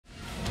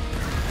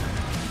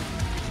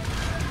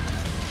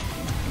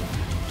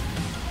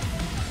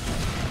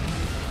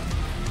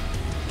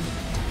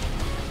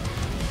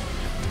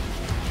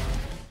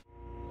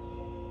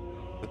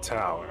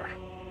tower.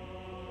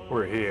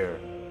 We're here.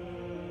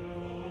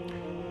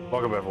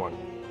 Welcome, everyone.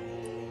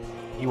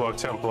 Ewok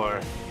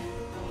Templar,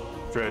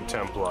 Dread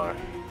Templar.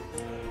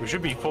 We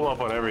should be full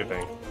up on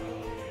everything.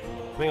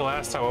 I think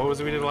last time, what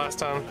was it we did last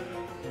time?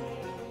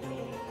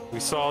 We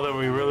saw that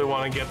we really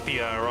want to get the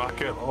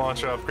rocket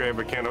launcher upgrade,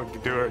 but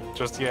can't do it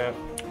just yet.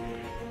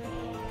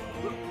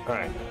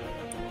 Alright.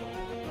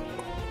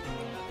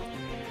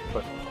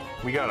 But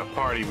we got a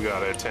party we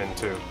gotta attend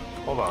to.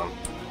 Hold on.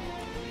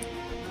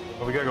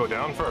 Well, we gotta go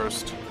down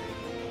first.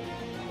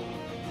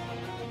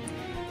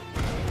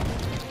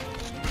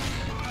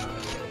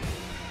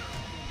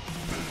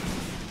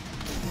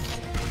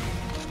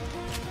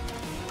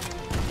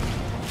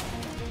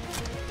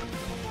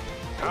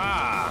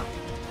 Ah!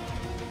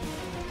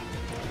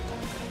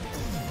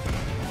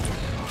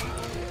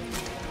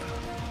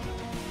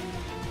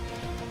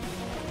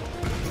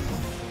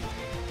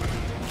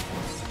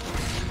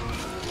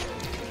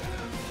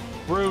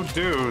 Rude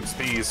dudes,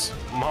 these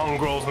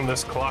mongrels in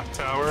this clock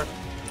tower.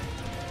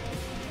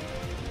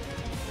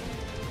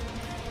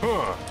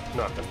 Huh,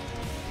 nothing.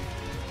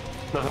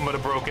 Nothing but a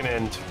broken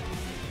end.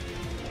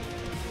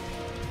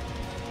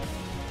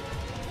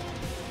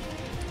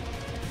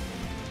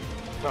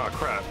 Oh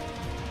crap.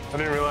 I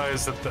didn't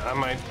realize that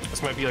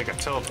this might be like a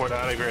teleport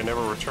out of here and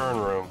never return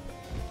room.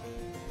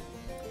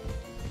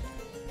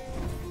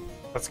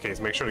 If that's the case,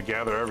 make sure to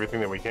gather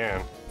everything that we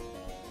can.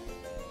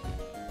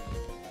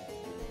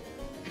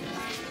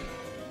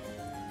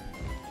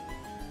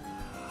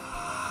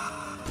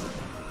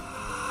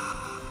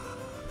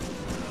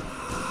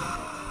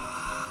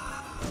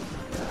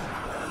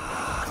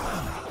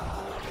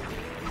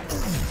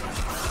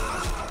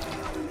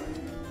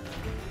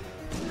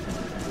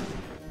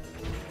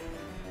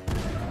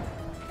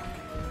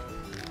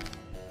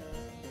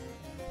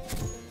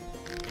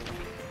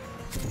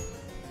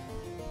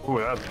 Ooh,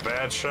 that's a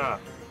bad shot.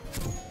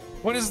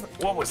 What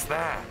was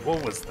that?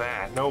 What was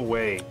that? No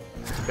way.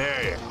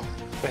 There.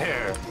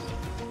 There.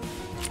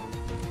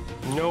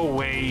 No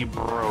way,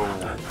 bro.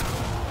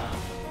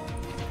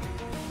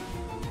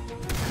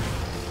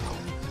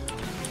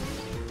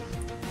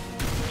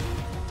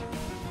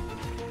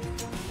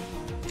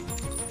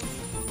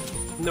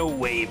 No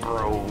way,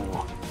 bro.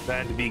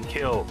 That had to be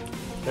kill.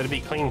 That had to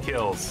be clean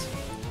kills.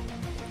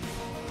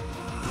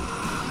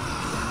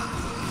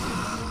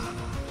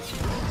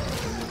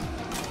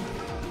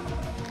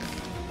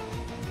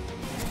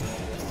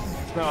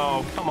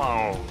 No, come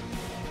on.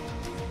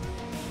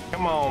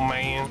 Come on,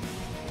 man.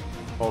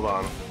 Hold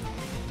on.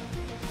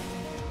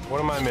 What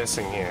am I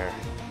missing here?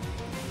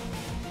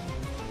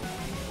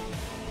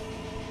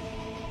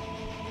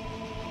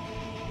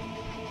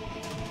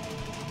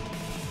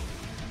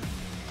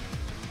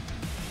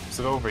 Is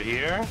it over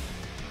here?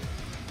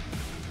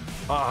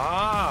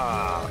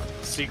 Aha!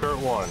 Secret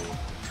 1.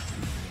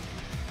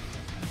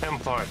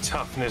 Templar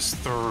Toughness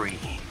 3.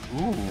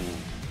 Ooh.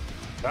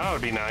 That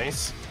would be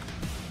nice.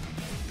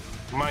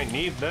 Might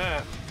need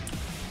that.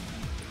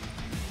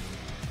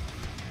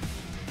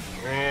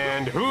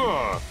 And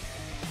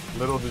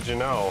little did you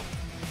know.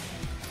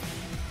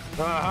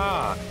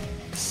 Aha!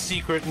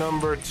 Secret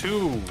number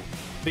 2.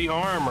 The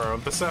armor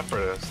of the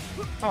Separatist.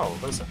 Oh,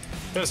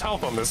 there's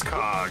health on this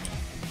cog.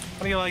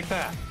 How do you like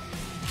that?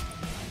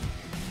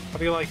 How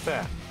do you like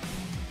that?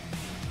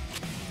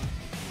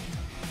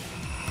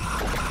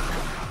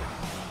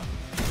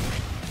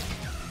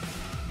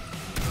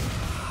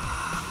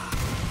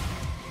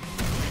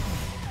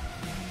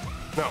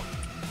 No.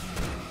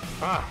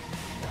 Ah.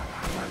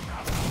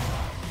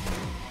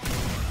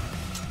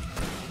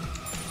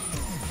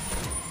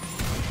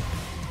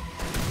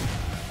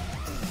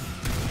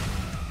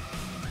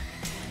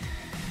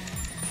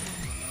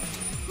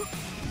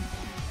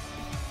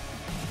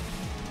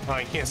 Oh,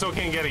 I still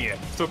can't get it yet.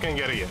 Still can't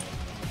get it yet.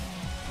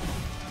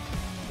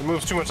 It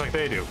moves too much like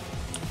they do.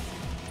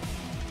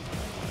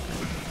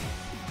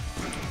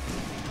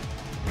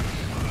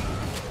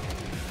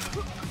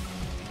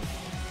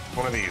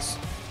 One of these.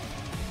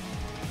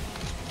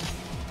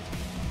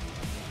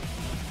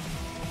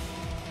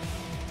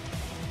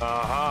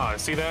 Aha,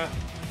 see that?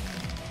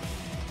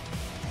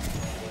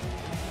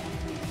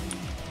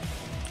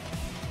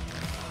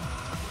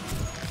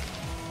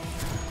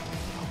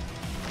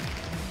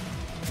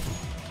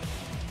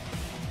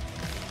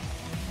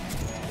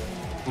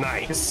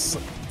 Nice.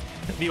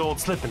 The old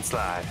slip and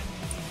slide.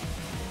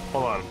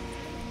 Hold on.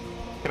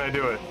 Can I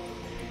do it?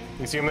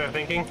 You see him there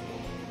thinking?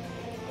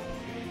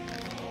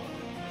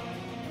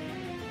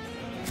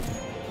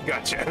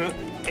 Gotcha.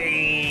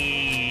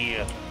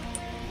 Hey.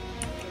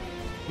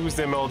 Who's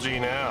the MLG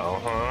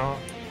now, huh?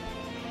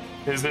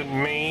 Is it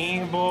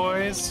me,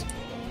 boys?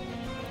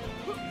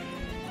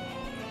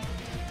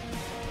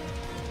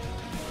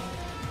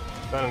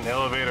 Is that an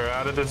elevator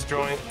out of this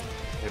joint?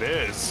 It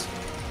is.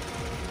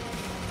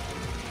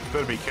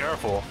 Better be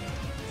careful.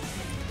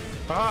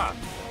 Ah!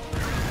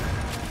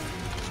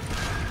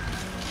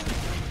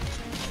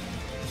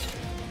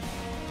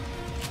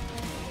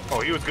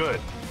 Oh, he was good.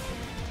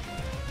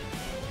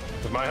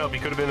 With my help, he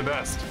could have been the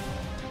best.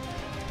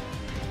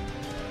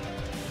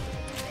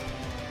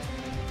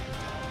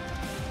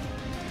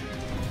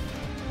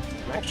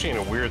 I'm actually in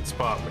a weird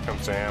spot when it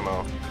comes to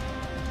ammo.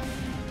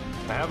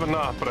 I have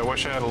enough, but I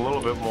wish I had a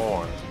little bit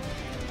more.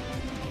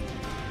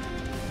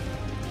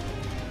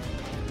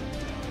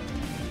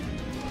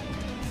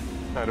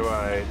 Now do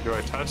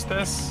I touch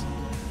this?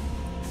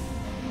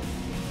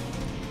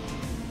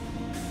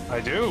 I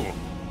do.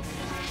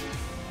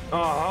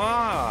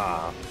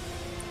 Aha!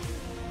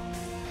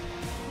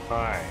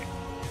 Alright.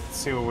 Let's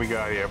see what we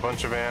got here. A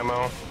bunch of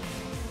ammo.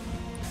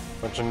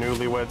 Bunch of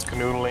newlyweds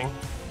canoodling.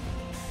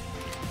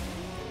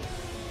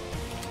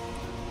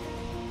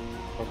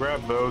 I'll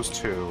grab those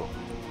two.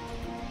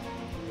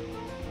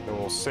 And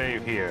we'll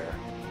save here.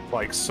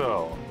 Like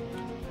so.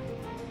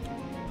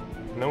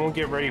 And then we'll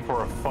get ready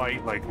for a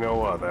fight like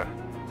no other.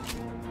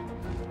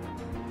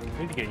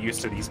 I need to get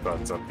used to these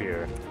buttons up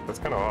here. That's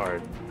kind of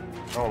hard.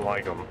 I don't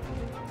like them.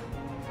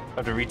 I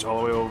have to reach all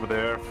the way over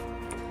there.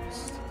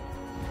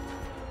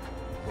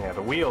 Yeah,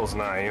 the wheel's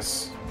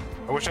nice.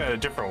 I wish I had a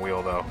different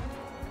wheel though.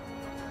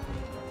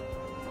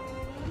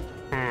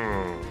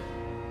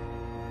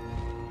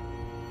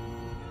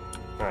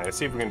 Alright, let's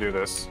see if we can do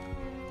this.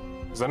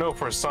 Because I know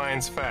for a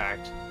science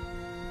fact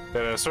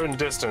that at a certain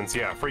distance,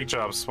 yeah, freak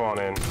jobs spawn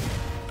in.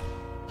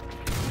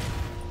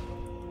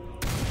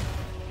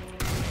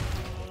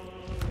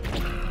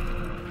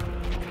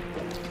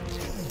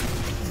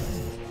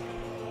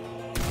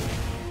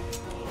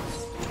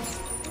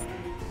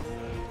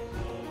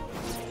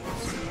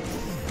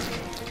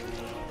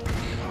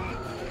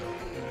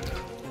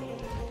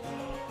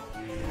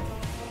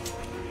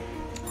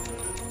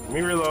 Let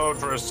me reload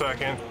for a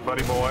second,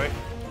 buddy boy.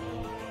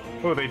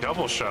 Oh, they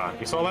double shot.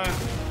 You saw that?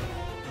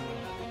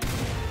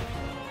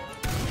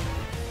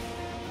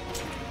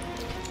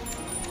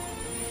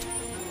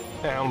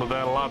 I handled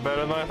that a lot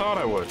better than I thought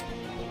I would.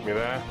 Give me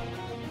that.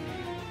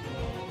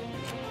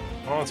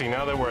 Honestly,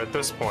 now that we're at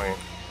this point.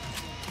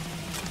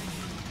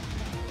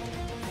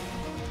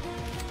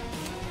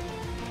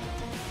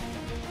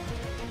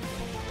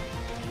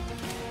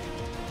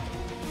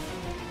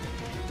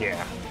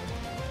 Yeah.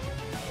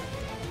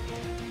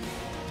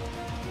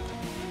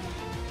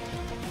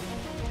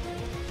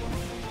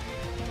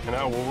 And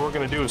now what we're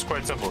gonna do is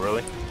quite simple,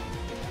 really.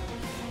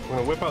 We're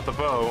gonna whip out the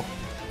bow,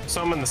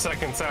 summon the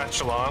second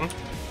Satchelon.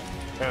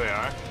 There they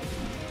are.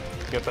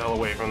 Get the hell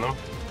away from them.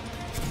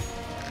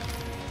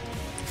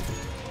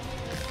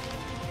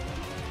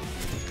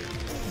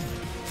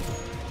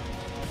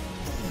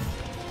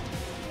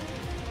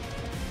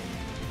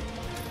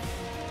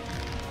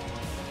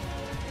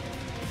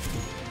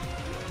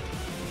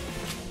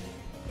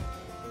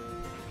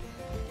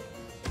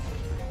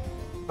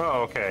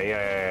 Oh, okay,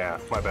 yeah,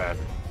 my bad.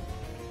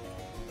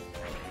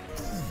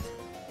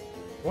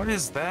 What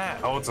is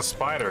that? Oh, it's a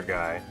spider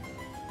guy.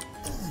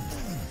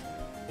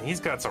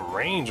 He's got some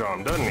range on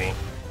him, doesn't he?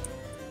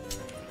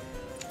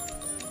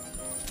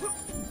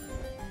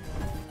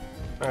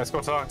 Alright, let's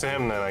go talk to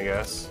him then, I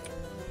guess.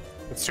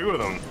 It's two of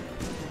them.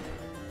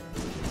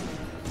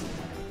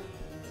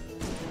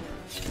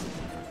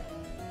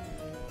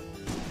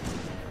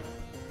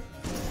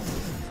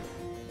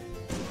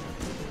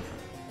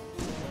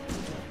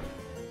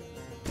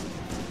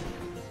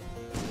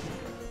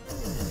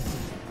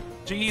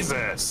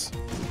 Jesus!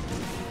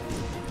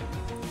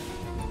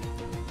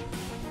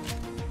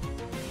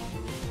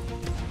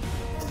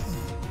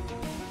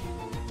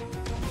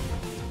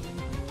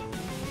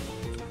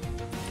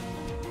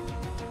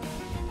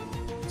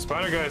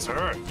 Spider guy's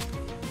hurt.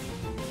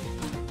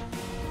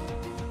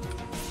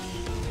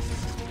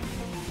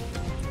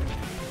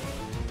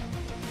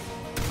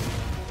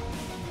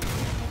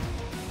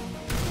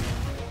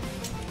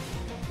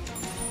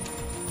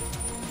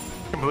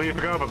 Completely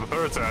forgot about the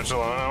third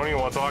satchel. I don't even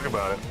want to talk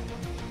about it.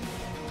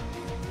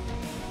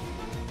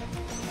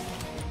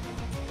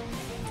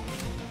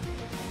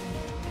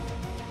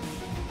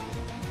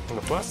 On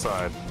the plus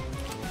side,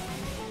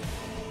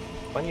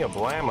 plenty of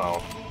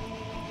blammo.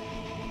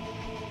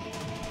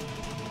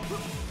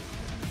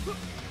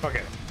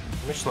 Okay,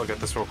 let me just look at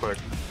this real quick.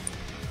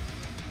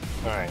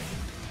 Alright.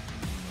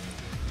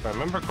 If I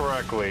remember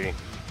correctly,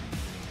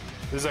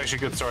 this is actually a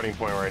good starting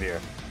point right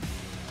here.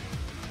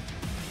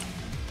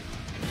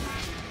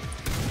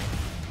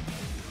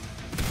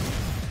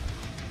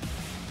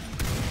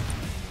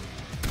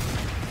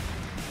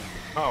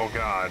 Oh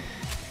god.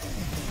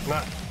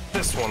 Not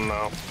this one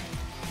though.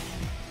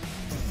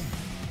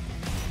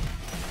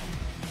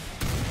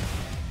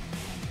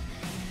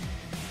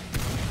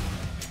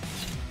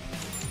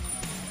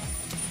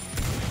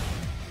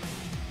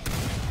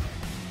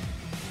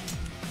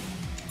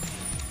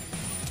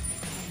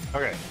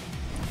 Okay.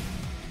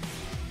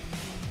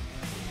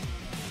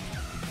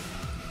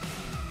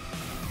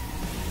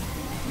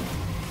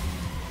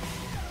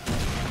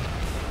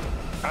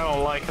 I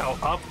don't like how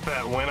up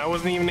that went. I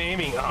wasn't even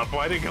aiming up.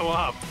 Why'd it go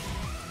up?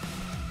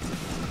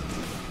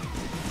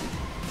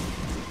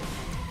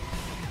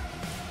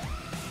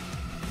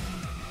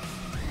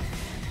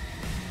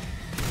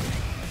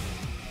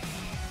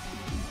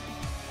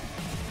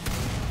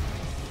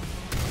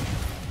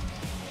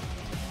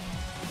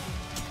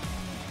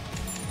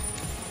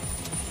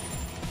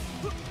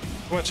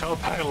 How much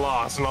health I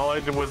lost, and all I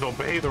did was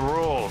obey the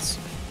rules.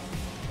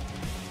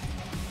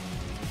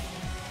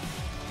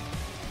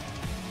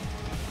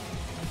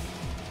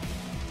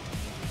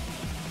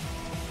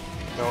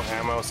 No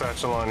ammo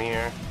satchel on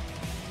here.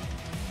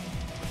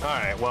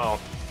 Alright, well,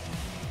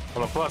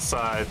 on the plus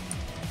side,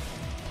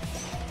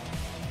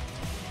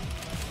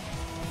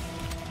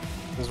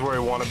 this is where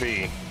we want to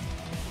be.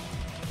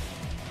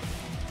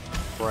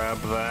 Grab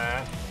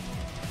that.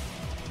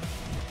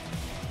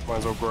 Might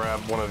as well grab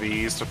one of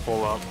these to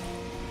pull up.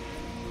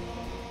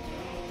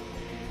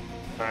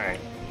 Alright.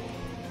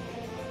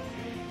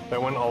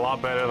 That went a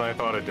lot better than I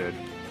thought it did.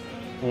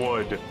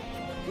 Wood.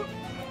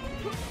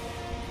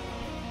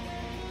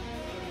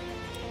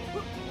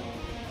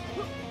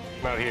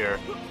 Not here.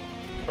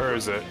 Where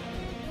is it?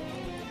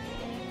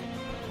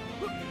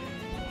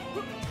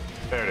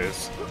 There it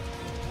is.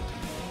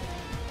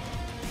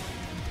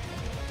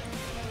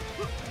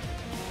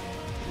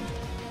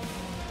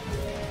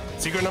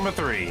 Secret number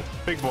 3,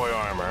 big boy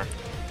armor.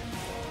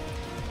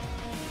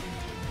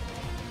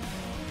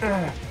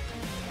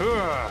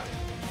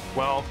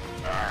 Well,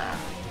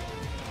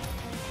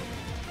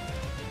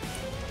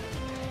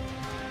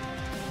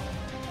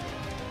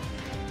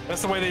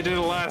 that's the way they did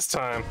it last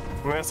time.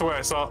 I mean, that's the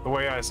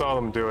way I saw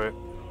them do it.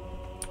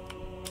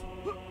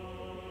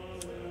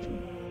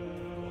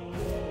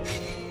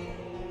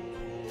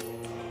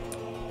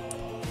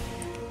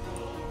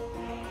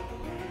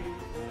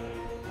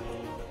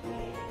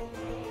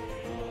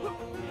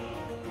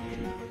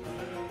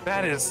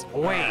 That is,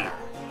 wait,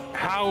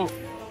 how?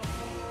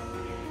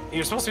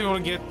 You're supposed to be able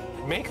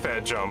to make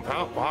that jump.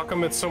 How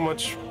come it's so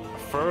much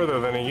further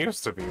than it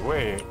used to be?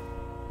 Wait.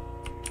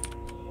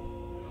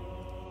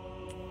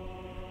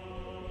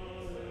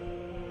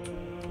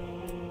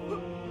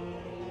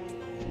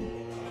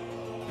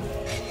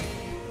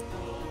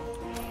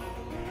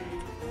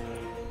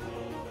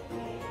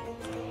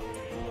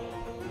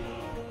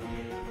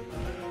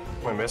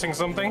 Am I missing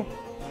something?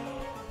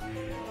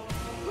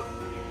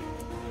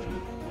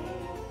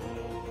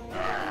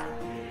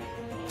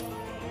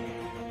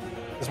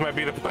 This might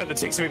be the part that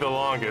takes me the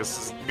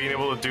longest, being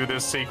able to do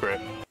this secret.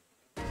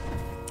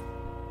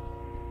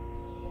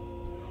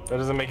 That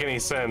doesn't make any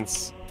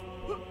sense.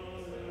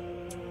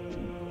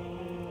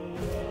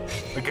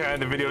 The guy in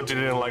the video did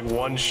it in like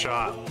one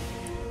shot.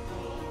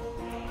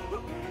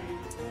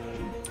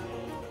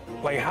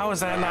 Like, how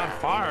is that not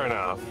far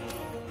enough?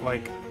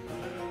 Like...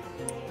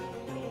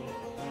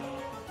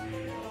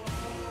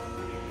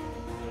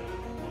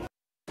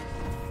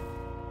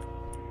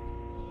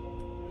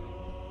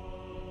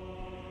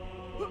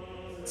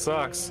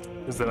 sucks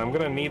is that I'm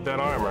gonna need that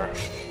armor.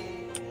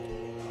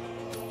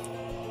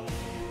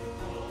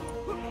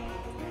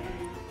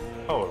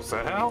 Oh, is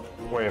that how?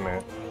 Wait a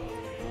minute.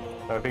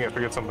 I think I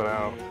figured something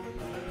out.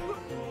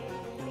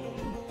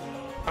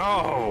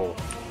 Oh!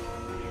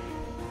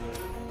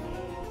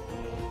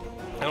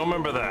 I don't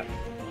remember that.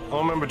 I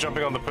don't remember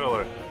jumping on the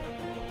pillar.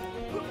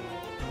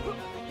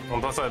 On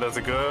the plus side, that's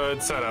a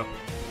good setup.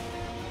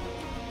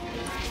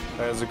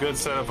 That is a good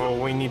setup for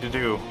what we need to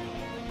do.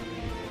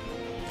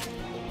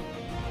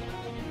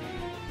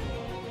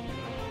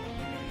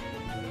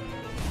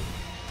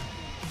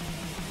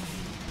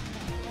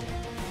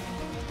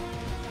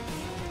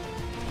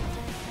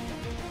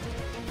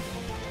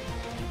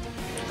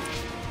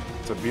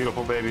 A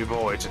beautiful baby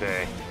boy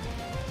today.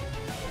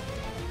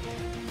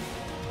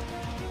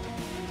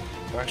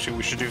 Actually,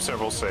 we should do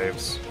several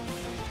saves.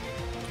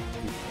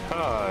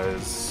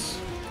 Because...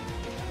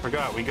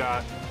 forgot, we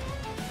got...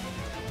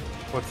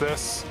 what's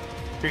this?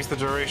 Increase the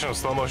duration of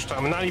slow motion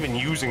time. I'm not even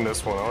using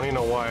this one. I don't even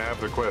know why I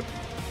have it equipped.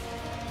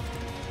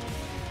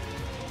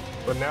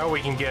 But now we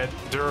can get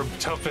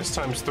toughness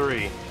times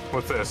 3.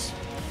 What's this?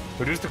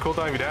 Reduce the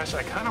cooldown of your dash.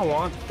 I kind of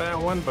want that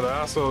one, but I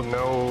also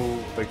know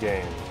the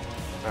game.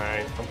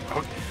 Alright,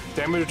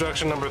 damage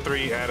reduction number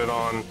 3 added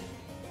on.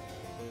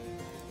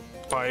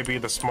 Probably be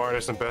the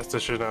smartest and best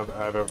decision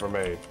I've ever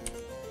made.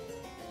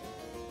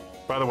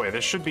 By the way,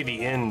 this should be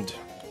the end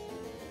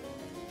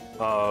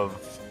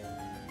of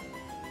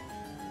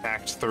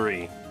Act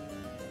 3.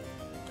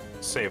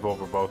 Save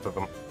over both of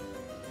them.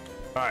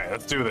 Alright,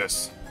 let's do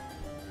this.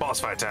 Boss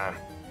fight time.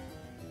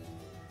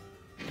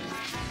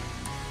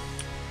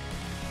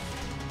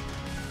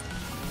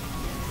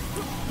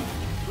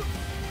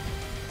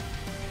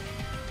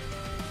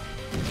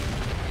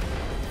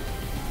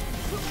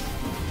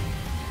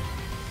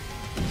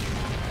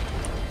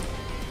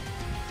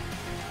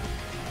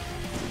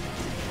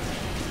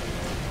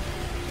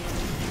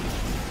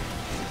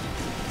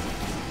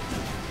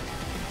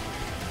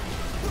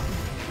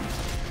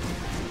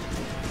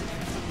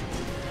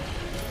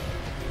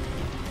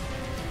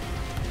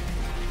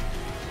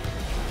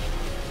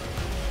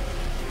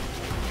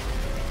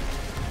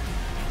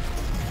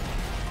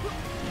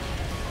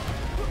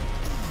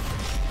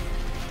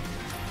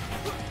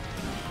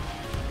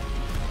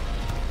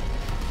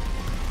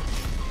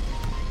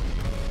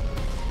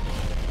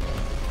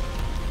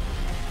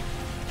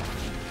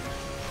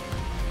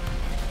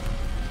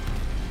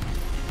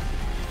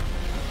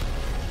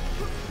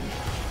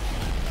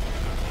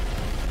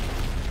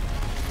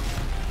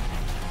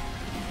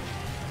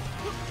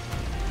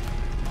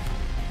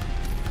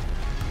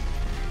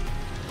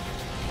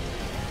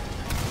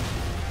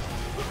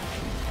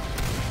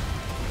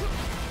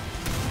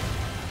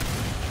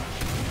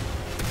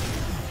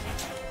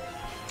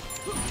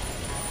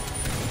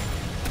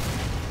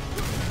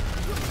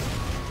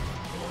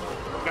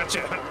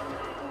 Gotcha!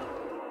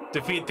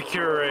 Defeat the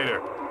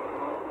Curator.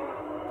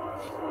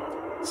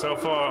 So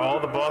far, all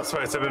the boss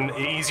fights have been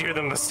easier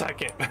than the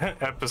second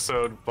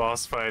episode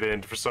boss fight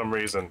in for some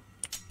reason.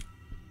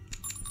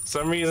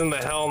 Some reason the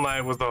Hell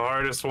Knight was the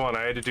hardest one.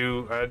 I had to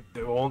do...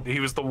 he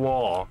was the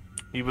wall.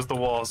 He was the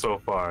wall so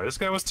far. This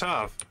guy was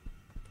tough.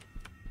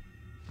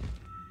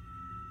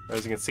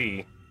 As you can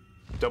see,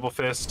 double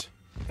fist,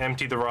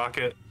 emptied the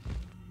rocket,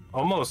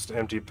 almost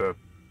emptied the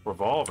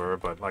revolver,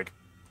 but like,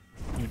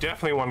 you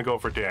definitely want to go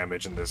for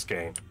damage in this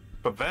game.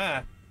 But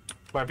that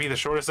might be the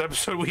shortest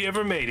episode we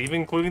ever made, even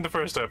including the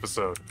first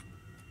episode.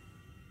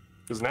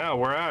 Because now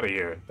we're out of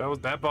here.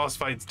 That boss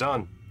fight's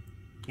done.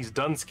 He's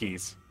done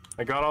skis.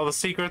 I got all the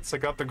secrets, I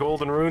got the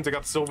golden runes, I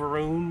got the silver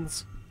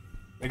runes.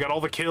 I got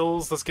all the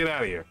kills, let's get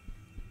out of here.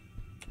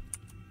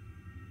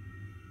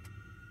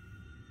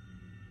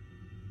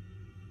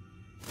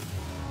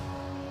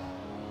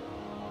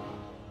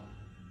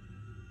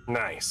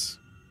 Nice.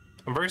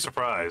 I'm very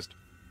surprised.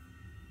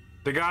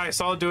 The guy I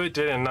saw do it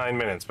did it in 9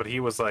 minutes, but he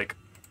was like,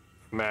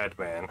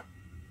 madman.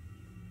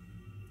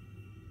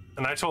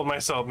 And I told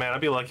myself, man, I'd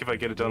be lucky if I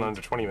get it done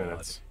under 20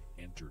 minutes.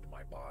 Entered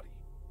my body.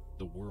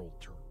 The world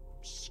turned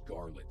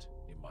scarlet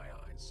in my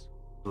eyes.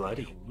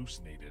 Bloody. I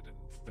hallucinated and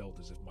felt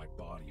as if my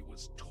body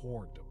was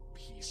torn to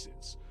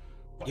pieces.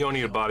 You don't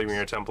need a body when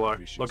you're a Templar.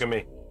 Look at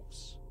me.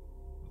 Wolves.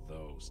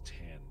 Those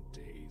 10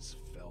 days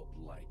felt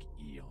like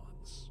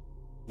eons.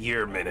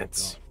 Year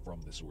minutes. From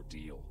this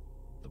ordeal,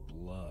 the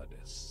blood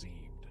seemed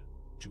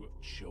to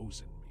have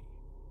chosen me.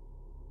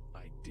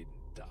 I didn't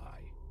die.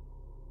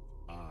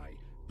 I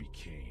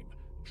became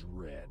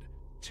Dread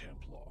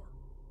Templar.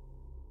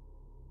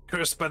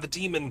 Cursed by the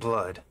demon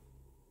blood.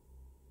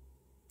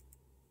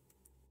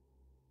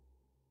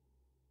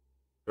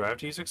 Do I have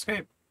to use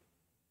escape?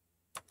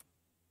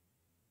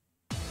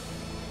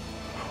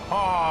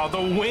 Oh,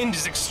 the wind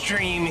is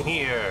extreme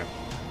here.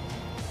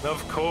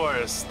 Of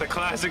course, the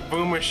classic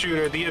boomer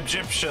shooter, the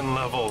Egyptian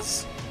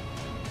levels.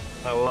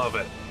 I love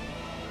it.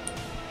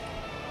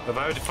 If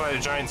I have to fight a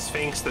giant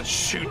sphinx that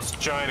shoots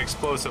giant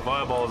explosive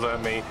eyeballs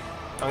at me,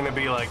 I'm gonna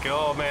be like,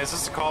 oh man, is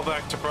this a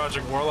callback to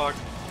Project Warlock?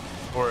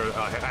 Or a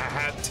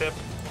hat tip?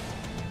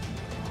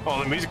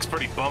 Oh, the music's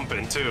pretty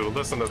bumping too.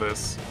 Listen to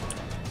this.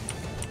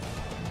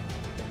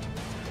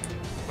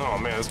 Oh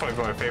man, this might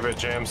be my favorite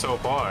jam so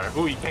far.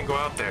 Ooh, you can't go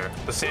out there.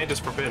 The sand is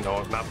forbidden.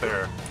 Oh, not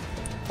there.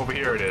 Over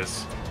here it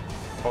is.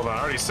 Hold on,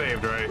 I already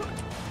saved, right?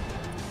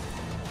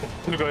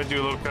 I'm going to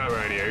do a little cut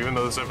right here, even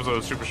though this episode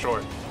is super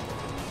short.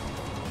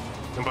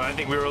 But I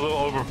think we were a little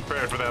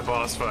over-prepared for that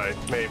boss fight,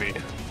 maybe.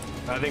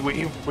 I think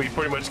we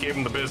pretty much gave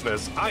him the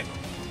business.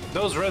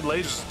 Those red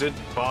lasers did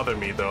bother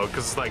me, though,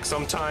 because, like,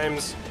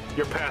 sometimes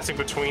you're passing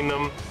between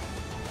them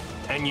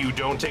and you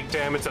don't take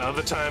damage, and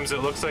other times it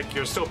looks like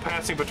you're still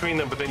passing between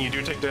them, but then you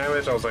do take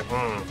damage. I was like,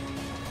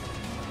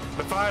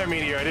 The fire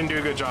meteor, I didn't do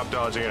a good job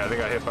dodging it. I think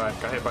I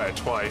got hit by it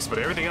twice, but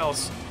everything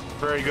else,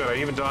 very good. I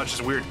even dodged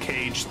this weird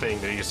cage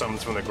thing that he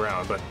summons from the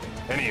ground. But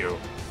anywho,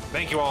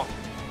 thank you all.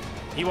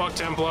 Ewok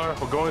Templar,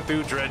 we're going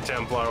through Dread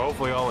Templar.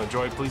 Hopefully you all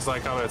enjoyed. Please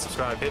like, comment, and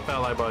subscribe. Hit that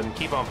like button.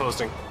 Keep on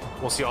posting.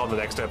 We'll see you all in the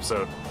next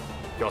episode.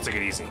 Y'all take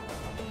it easy.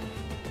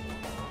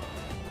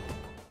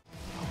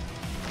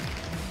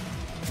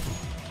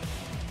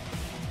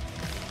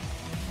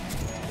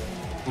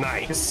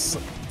 Nice.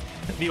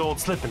 The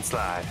old slip and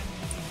slide.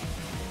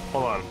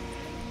 Hold on.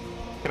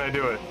 Can I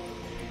do it?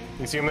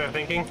 You see him there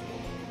thinking?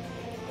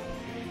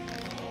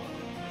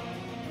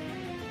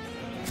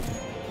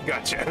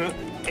 Gotcha.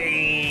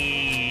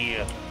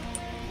 Hey.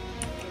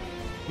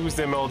 Who's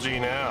the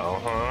MLG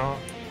now, huh?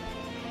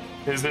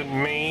 Is it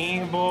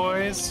me,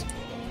 boys?